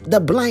stop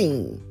the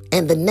blame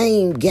and the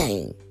name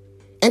game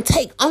and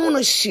take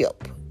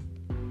ownership.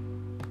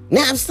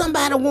 Now, if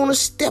somebody want to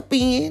step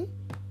in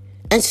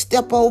and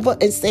step over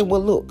and say,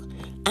 well, look,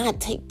 I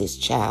take this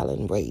child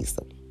and raise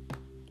them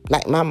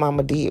like my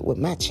mama did with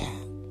my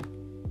child.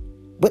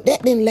 But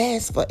that didn't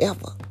last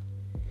forever.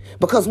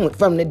 Because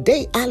from the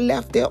day I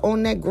left there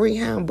on that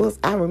Greyhound bus,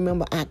 I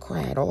remember I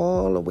cried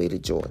all the way to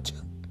Georgia.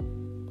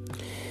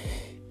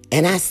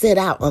 And I set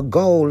out a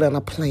goal and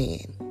a plan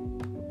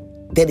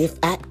that if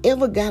I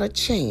ever got a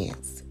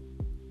chance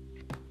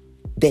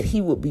that he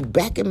would be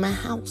back in my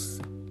house,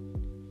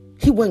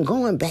 he wasn't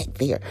going back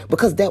there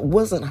because that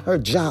wasn't her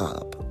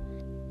job.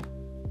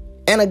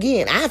 And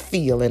again, I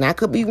feel, and I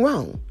could be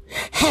wrong,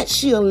 had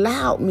she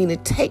allowed me to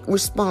take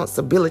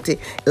responsibility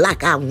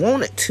like I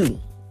wanted to,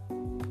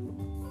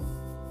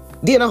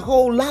 then a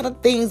whole lot of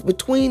things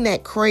between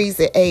that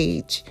crazy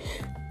age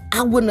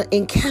I wouldn't have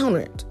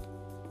encountered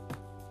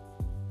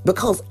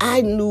because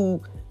I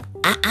knew,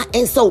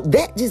 and so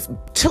that just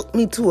took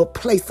me to a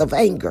place of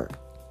anger.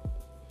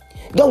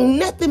 Don't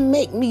nothing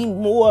make me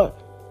more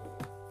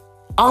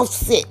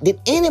offset than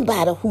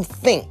anybody who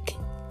think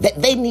that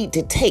they need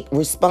to take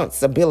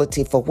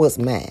responsibility for what's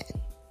mine.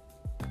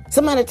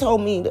 Somebody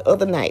told me the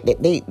other night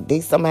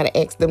that somebody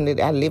asked them that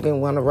I live in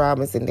Warner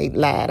Robins and they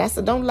lied. I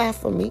said, don't lie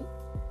for me.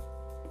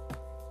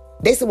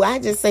 They said, well, I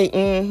just say,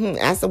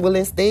 I said, well,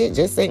 instead,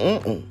 just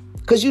say,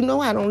 because you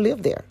know I don't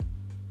live there.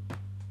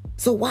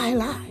 So why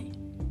lie?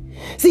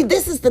 See,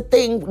 this is the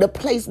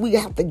place we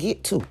have to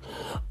get to.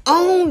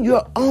 Own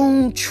your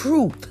own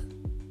truth.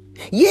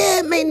 Yeah,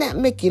 it may not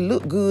make you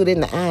look good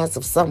in the eyes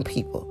of some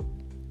people,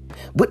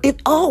 but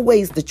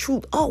the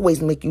truth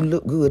always make you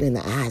look good in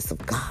the eyes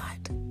of God.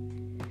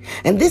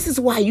 And this is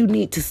why you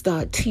need to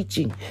start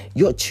teaching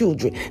your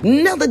children.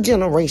 Another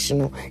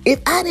generational.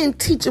 If I didn't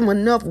teach them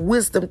enough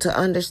wisdom to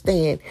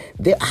understand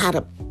how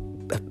to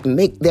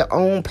make their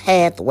own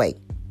pathway,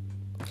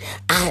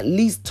 I at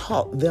least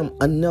taught them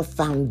enough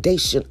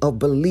foundation of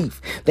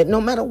belief that no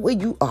matter where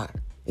you are,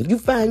 if you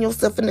find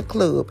yourself in the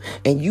club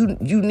and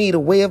you need a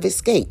way of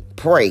escape,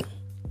 pray.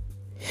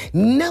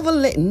 Never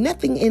let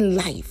nothing in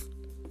life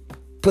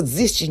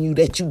position you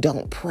that you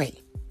don't pray.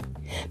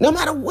 No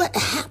matter what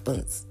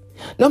happens,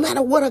 no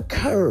matter what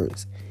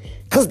occurs,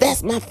 because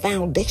that's my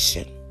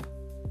foundation.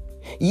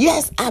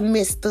 Yes, I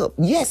messed up.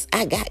 Yes,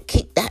 I got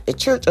kicked out the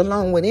church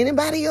along with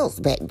anybody else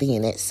back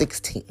then at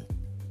 16.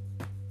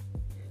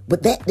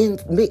 But that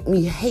didn't make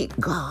me hate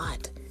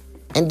God.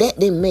 And that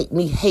didn't make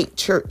me hate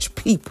church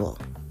people.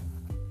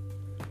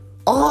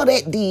 All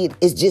that did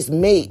is just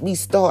made me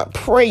start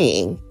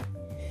praying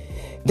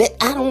that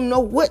I don't know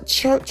what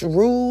church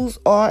rules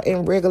are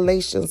and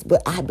regulations,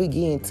 but I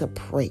began to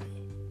pray.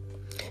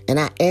 And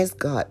I asked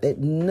God that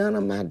none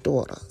of my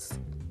daughters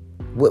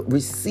would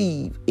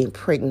receive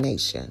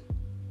impregnation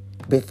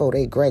before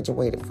they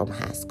graduated from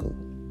high school.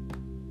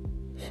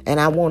 And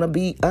I want to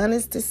be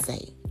honest to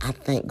say, I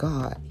thank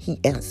God he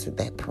answered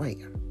that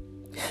prayer.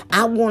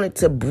 I wanted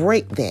to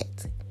break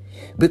that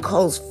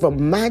because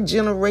from my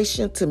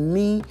generation to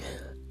me,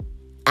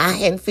 I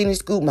hadn't finished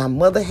school. My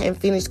mother hadn't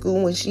finished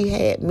school when she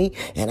had me.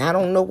 And I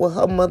don't know what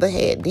her mother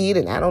had did.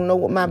 And I don't know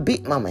what my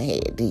big mama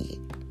had did.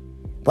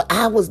 But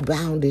I was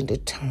bound and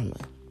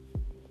determined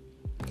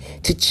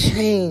to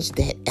change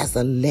that as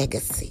a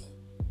legacy.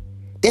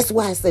 That's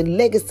why I say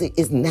legacy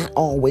is not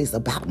always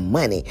about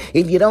money.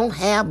 If you don't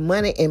have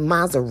money in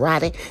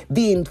Maserati,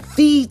 then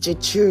feed your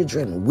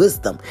children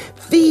wisdom.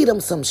 Feed them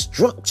some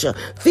structure.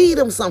 Feed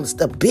them some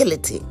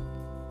stability.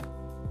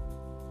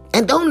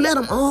 And don't let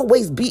them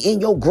always be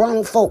in your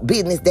grown folk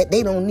business that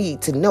they don't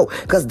need to know,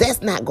 because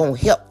that's not going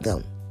to help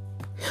them.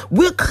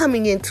 We're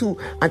coming into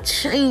a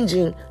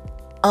changing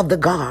of the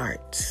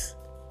guards.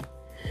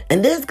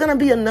 And there's going to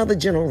be another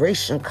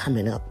generation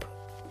coming up.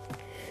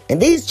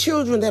 And these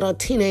children that are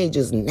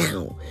teenagers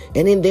now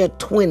and in their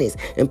 20s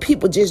and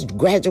people just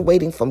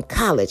graduating from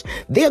college,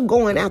 they're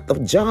going after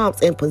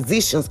jobs and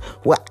positions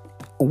where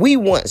we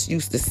once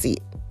used to sit,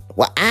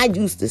 where I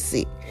used to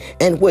sit,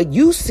 and where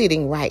you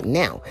sitting right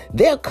now.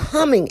 They're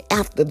coming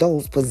after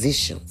those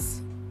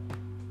positions.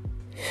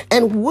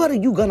 And what are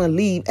you going to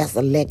leave as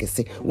a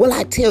legacy? Well,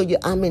 I tell you,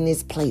 I'm in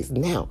this place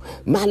now.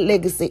 My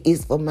legacy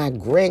is for my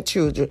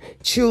grandchildren,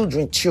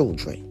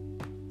 children.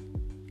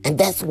 And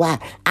that's why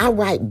I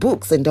write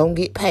books and don't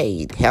get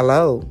paid.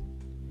 Hello.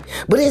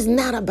 But it's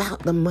not about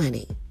the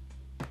money.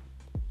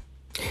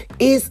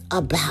 It's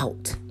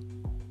about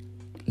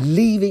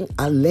leaving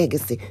a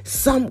legacy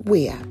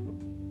somewhere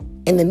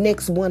in the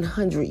next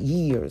 100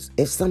 years.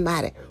 If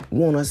somebody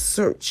want to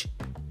search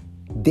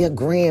their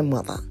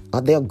grandmother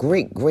or their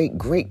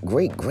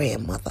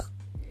great-great-great-great-grandmother,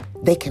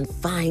 they can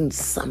find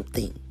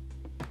something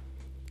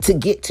to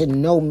get to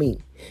know me.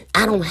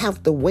 I don't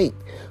have to wait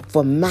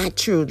for my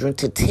children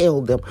to tell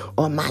them,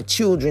 or my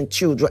children.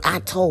 I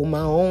told my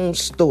own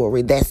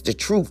story. That's the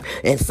truth.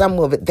 And some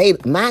of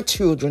it, my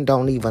children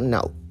don't even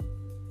know.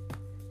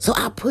 So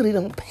I put it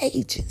on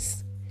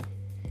pages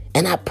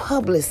and I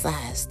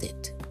publicized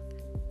it.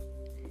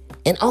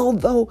 And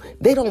although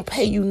they don't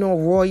pay you no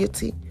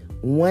royalty,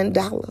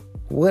 $1,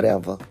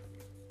 whatever,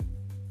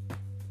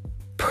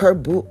 per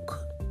book,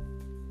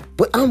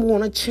 but I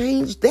want to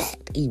change that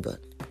even.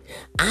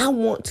 I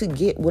want to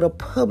get with a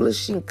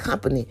publishing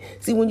company.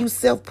 See, when you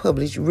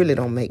self-publish, you really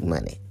don't make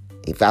money.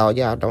 If all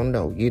y'all don't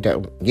know, you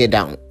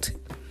don't.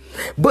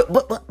 But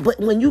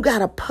when you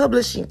got a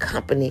publishing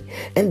company,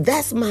 and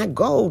that's my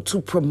goal,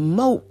 to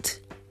promote.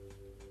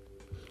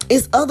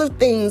 It's other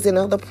things and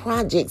other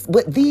projects,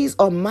 but these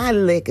are my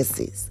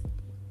legacies.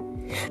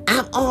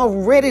 I've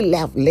already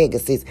left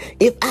legacies.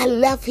 If I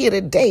left here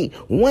today,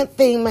 one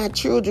thing, my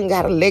children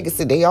got a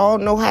legacy. They all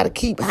know how to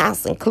keep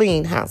house and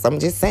clean house. I'm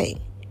just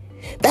saying.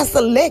 That's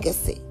a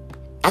legacy.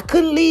 I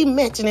couldn't leave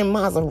mentioning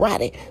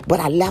Maserati, but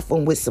I left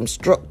them with some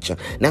structure.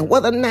 Now,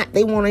 whether or not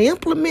they want to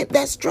implement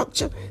that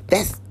structure,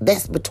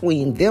 that's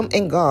between them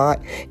and God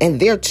and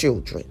their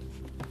children.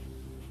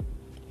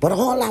 But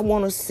all I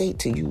want to say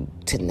to you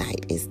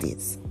tonight is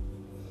this.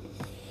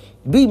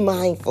 Be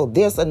mindful.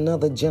 There's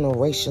another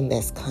generation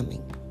that's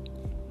coming.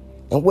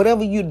 And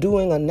whatever you're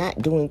doing or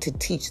not doing to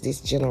teach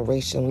this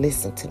generation,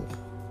 listen to me.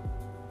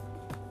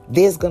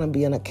 There's going to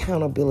be an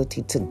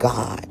accountability to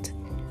God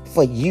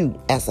for you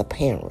as a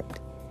parent.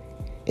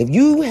 If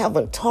you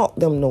haven't taught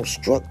them no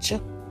structure,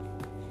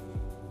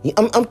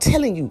 I'm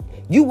telling you,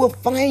 you will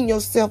find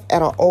yourself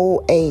at an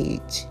old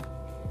age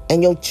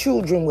and your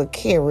children will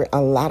carry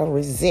a lot of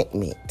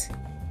resentment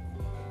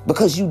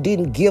because you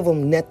didn't give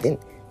them nothing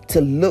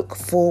to look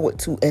forward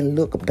to and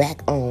look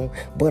back on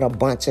but a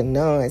bunch of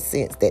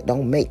nonsense that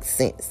don't make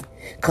sense.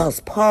 Because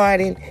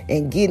partying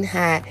and getting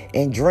high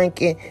and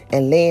drinking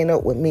and laying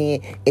up with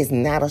men is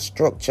not a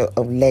structure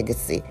of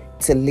legacy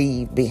to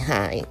leave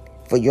behind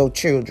for your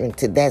children.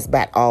 That's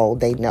about all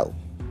they know.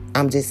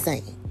 I'm just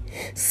saying.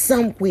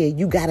 Somewhere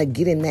you got to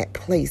get in that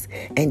place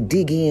and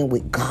dig in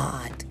with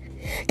God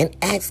and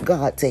ask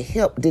God to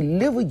help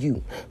deliver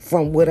you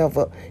from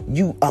whatever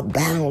you are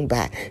bound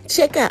by.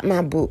 Check out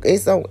my book.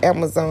 It's on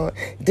Amazon.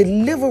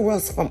 Deliver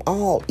us from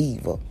all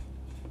evil.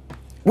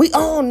 We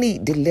all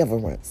need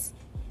deliverance.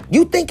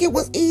 You think it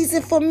was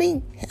easy for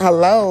me?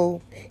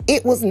 Hello.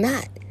 It was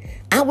not.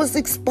 I was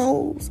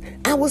exposed.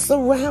 I was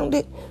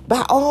surrounded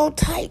by all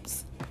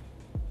types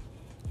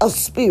of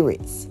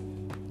spirits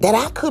that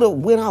I could have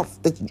went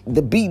off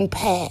the beaten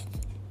path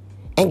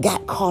and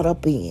got caught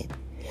up in.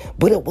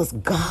 But it was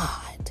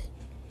God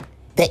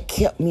that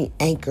kept me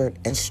anchored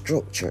and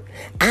structured.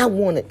 I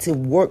wanted to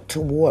work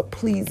toward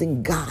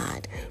pleasing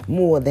God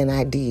more than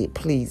I did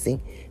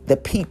pleasing the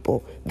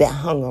people that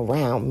hung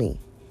around me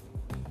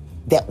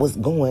that was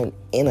going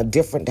in a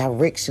different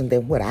direction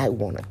than what I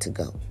wanted to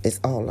go. That's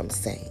all I'm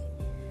saying.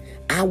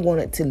 I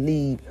wanted to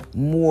leave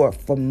more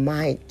for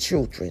my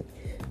children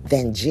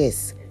than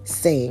just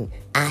saying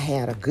I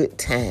had a good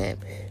time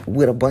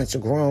with a bunch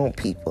of grown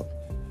people.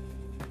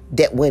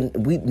 That when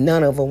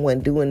none of them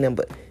weren't doing them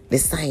but the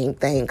same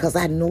thing. Because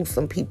I know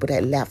some people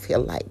that left here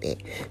like that.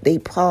 They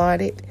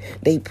partied,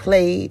 they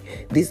played.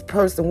 This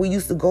person, we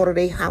used to go to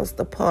their house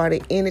to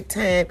party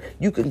anytime.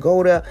 You could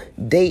go there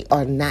day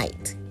or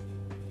night.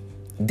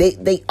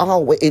 They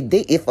always,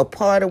 if a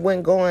party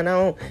wasn't going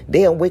on,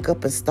 they'll wake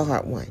up and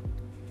start one.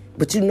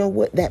 But you know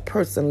what? That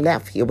person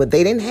left here, but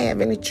they didn't have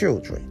any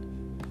children.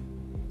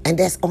 And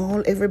that's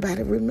all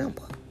everybody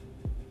remember.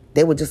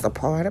 They were just a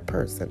part of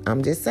person.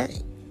 I'm just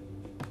saying.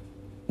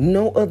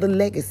 No other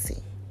legacy.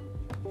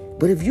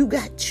 But if you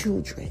got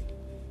children,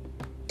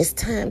 it's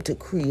time to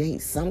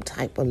create some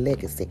type of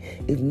legacy.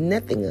 If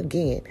nothing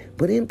again,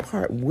 but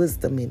impart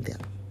wisdom in them.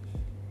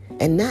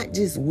 And not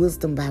just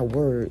wisdom by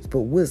words, but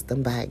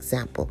wisdom by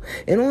example.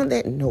 And on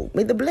that note,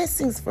 may the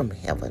blessings from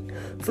heaven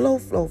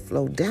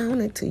flow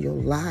down into your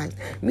lives.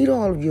 Meet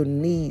all of your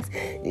needs,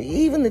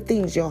 even the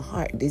things your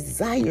heart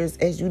desires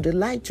as you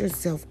delight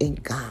yourself in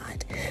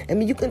God. And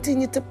may you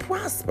continue to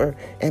prosper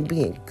and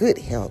be in good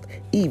health,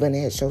 even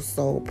as your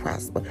soul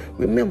prosper.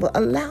 Remember,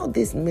 allow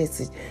this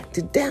message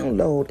to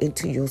download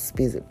into your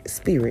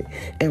spirit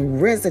and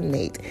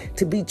resonate,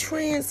 to be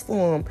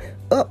transformed,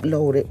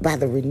 uploaded by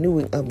the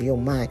renewing of your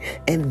mind,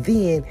 and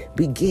then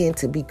begin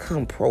to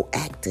become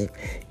proactive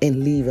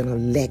in leaving a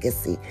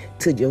legacy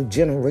to your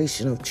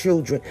generation of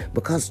children.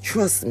 Because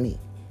trust me,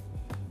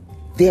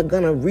 they're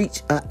going to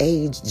reach an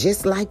age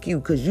just like you,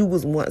 because you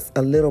was once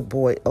a little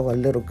boy or a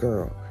little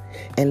girl.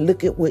 And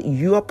look at what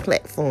your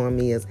platform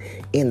is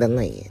in the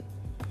land.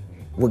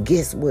 Well,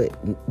 guess what?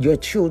 Your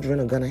children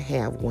are going to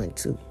have one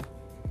too.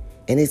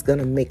 And it's going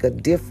to make a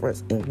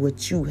difference in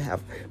what you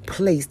have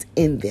placed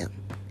in them.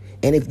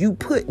 And if you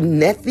put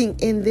nothing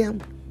in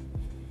them,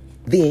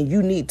 then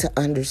you need to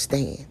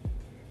understand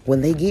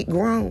when they get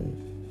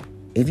grown,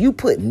 if you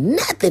put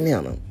nothing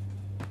in them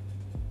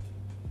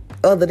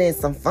other than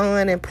some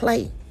fun and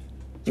play,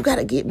 you got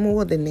to get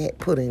more than that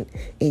put in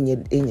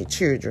your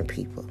children,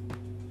 people.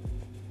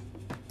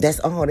 That's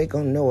all they're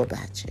going to know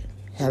about you.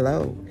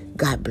 Hello.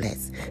 God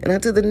bless. And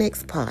until the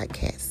next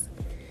podcast,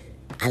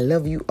 I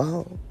love you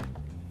all,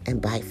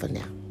 and bye for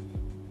now.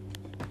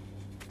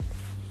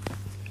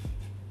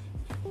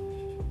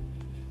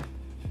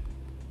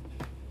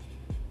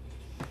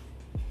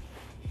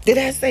 Did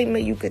I say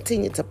may you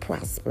continue to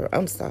prosper?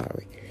 I'm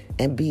sorry.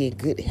 And be in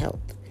good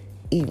health,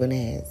 even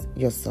as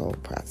your soul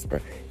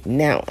prosper.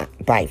 Now,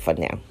 bye for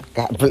now.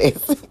 God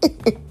bless.